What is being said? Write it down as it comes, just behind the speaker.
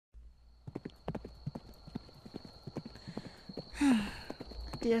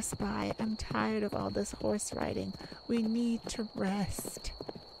Dear Spy, I'm tired of all this horse riding. We need to rest.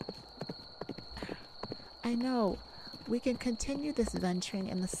 I know. We can continue this venturing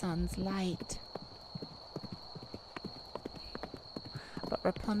in the sun's light. But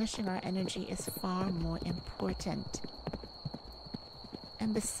replenishing our energy is far more important.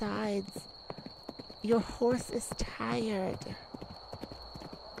 And besides, your horse is tired.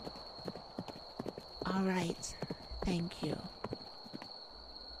 All right. Thank you.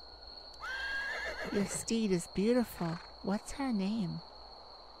 Your steed is beautiful. What's her name?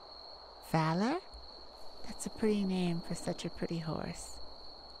 Valor? That's a pretty name for such a pretty horse.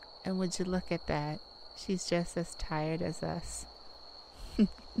 And would you look at that? She's just as tired as us.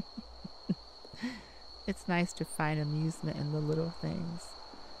 It's nice to find amusement in the little things.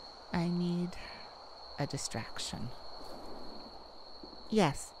 I need a distraction.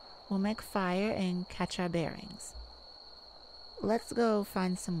 Yes, we'll make fire and catch our bearings. Let's go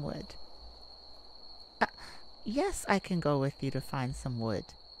find some wood. Yes, I can go with you to find some wood.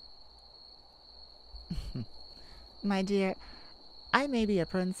 My dear, I may be a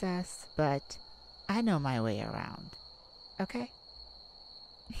princess, but I know my way around. Okay?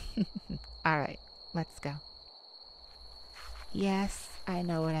 All right, let's go. Yes, I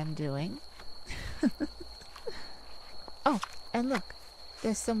know what I'm doing. Oh, and look,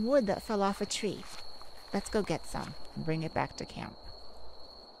 there's some wood that fell off a tree. Let's go get some and bring it back to camp.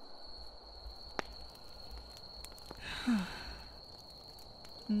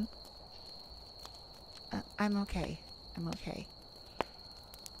 I'm okay. I'm okay.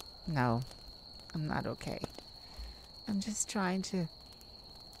 No, I'm not okay. I'm just trying to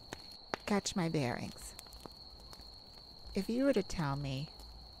catch my bearings. If you were to tell me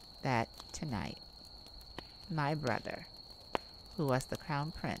that tonight, my brother, who was the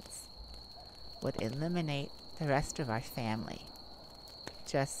crown prince, would eliminate the rest of our family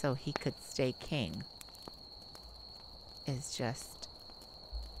just so he could stay king, is just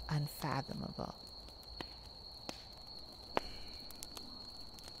unfathomable.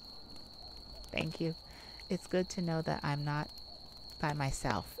 Thank you. It's good to know that I'm not by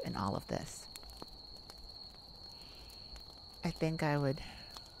myself in all of this. I think I would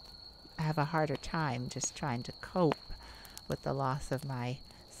have a harder time just trying to cope with the loss of my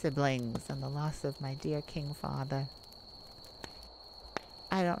siblings and the loss of my dear king father.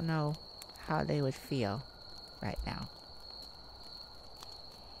 I don't know how they would feel right now.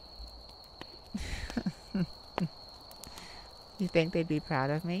 You think they'd be proud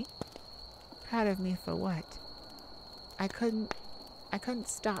of me? Proud of me for what? I couldn't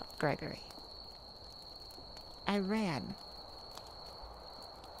stop Gregory. I ran.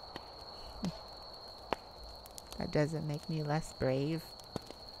 That doesn't make me less brave.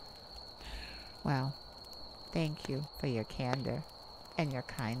 Well, thank you for your candor and your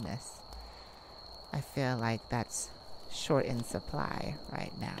kindness. I feel like that's short in supply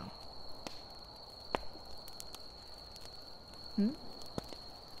right now.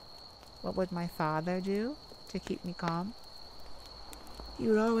 What would my father do to keep me calm? He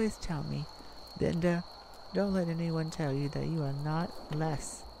would always tell me, Linda, don't let anyone tell you that you are not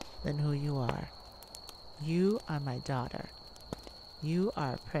less than who you are. You are my daughter. You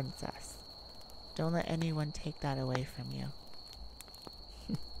are a princess. Don't let anyone take that away from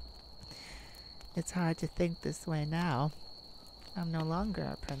you. It's hard to think this way now. I'm no longer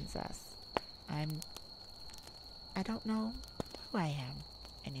a princess. I don't know who I am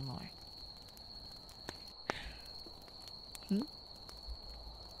anymore.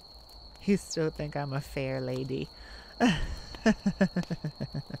 You still think I'm a fair lady?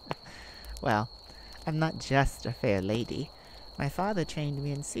 Well, I'm not just a fair lady. My father trained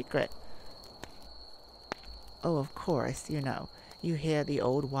me in secret. Oh, of course, you hear the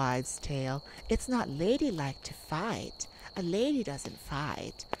old wives' tale. It's not ladylike to fight. A lady doesn't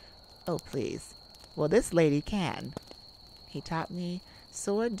fight. Oh, please. Well, this lady can. He taught me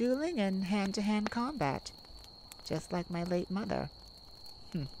sword dueling and hand-to-hand combat, just like my late mother.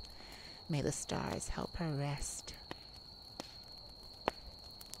 May the stars help her rest.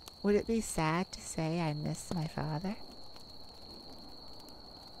 Would it be sad to say I miss my father?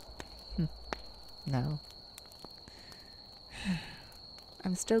 No.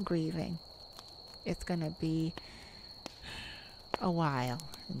 I'm still grieving. It's gonna be a while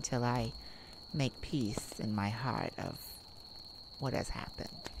until I make peace in my heart of what has happened.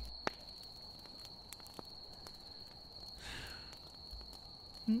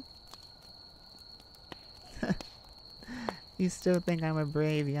 You still think I'm a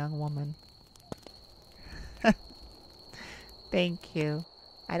brave young woman? Thank you.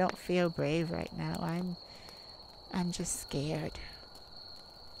 I don't feel brave right now. I'm just scared.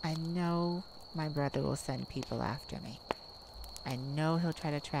 I know my brother will send people after me. I know he'll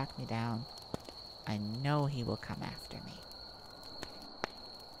try to track me down. I know he will come after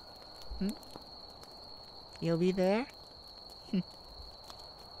me. You'll be there?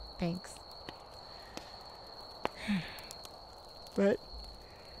 Thanks. But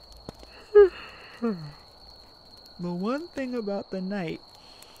the one thing about the night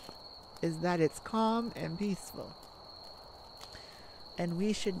is that it's calm and peaceful. And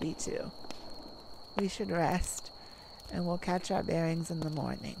we should be too. We should rest, and we'll catch our bearings in the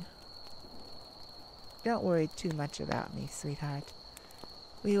morning. Don't worry too much about me, sweetheart.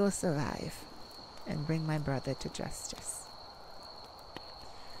 We will survive and bring my brother to justice.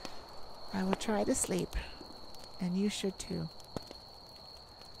 I will try to sleep, and you should too.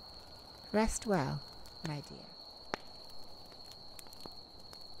 Rest well, my dear.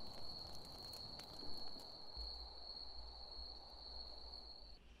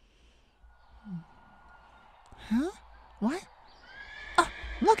 Huh? What? Oh,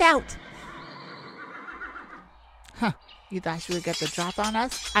 look out! Huh. You thought you would get the drop on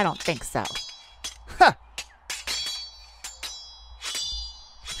us? I don't think so. Huh.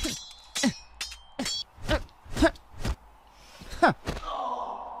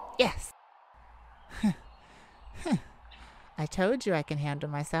 Yes. I told you I can handle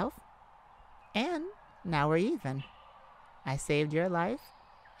myself. And now we're even. I saved your life,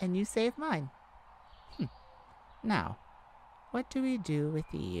 and you saved mine. Now, what do we do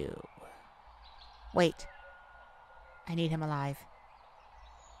with you? Wait. I need him alive.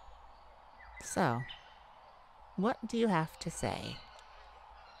 So, what do you have to say?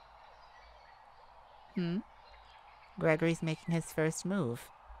 Gregory's making his first move.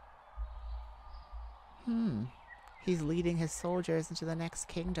 He's leading his soldiers into the next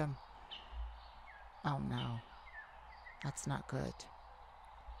kingdom. Oh no. That's not good.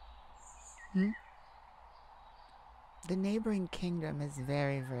 The neighboring kingdom is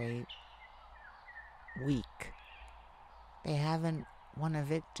very, very weak. They haven't won a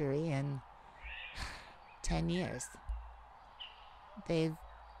victory in 10 years. They've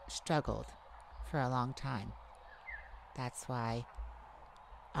struggled for a long time. That's why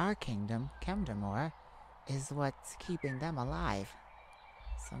our kingdom, Kemdamore, is what's keeping them alive.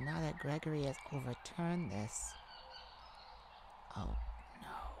 So now that Gregory has overturned this... Oh,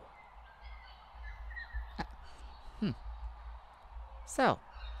 no. So,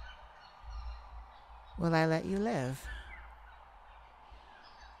 will I let you live?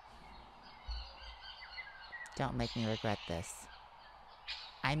 Don't make me regret this.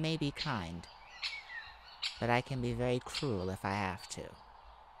 I may be kind, but I can be very cruel if I have to.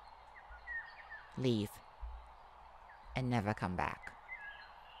 Leave, and never come back.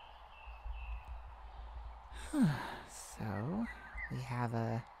 So, we have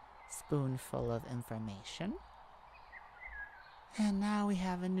a spoonful of information. And now we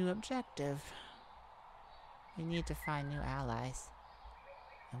have a new objective. We need to find new allies.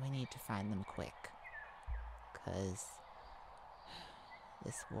 And we need to find them quick. 'Cause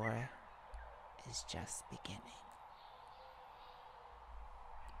this war is just beginning.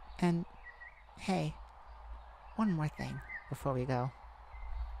 And, hey, one more thing before we go.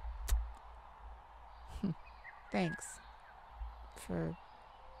 Thanks for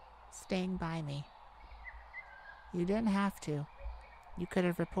staying by me. You didn't have to. You could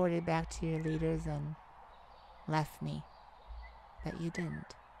have reported back to your leaders and left me, but you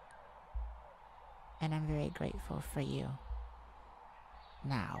didn't. And I'm very grateful for you.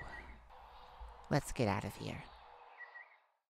 Now, let's get out of here.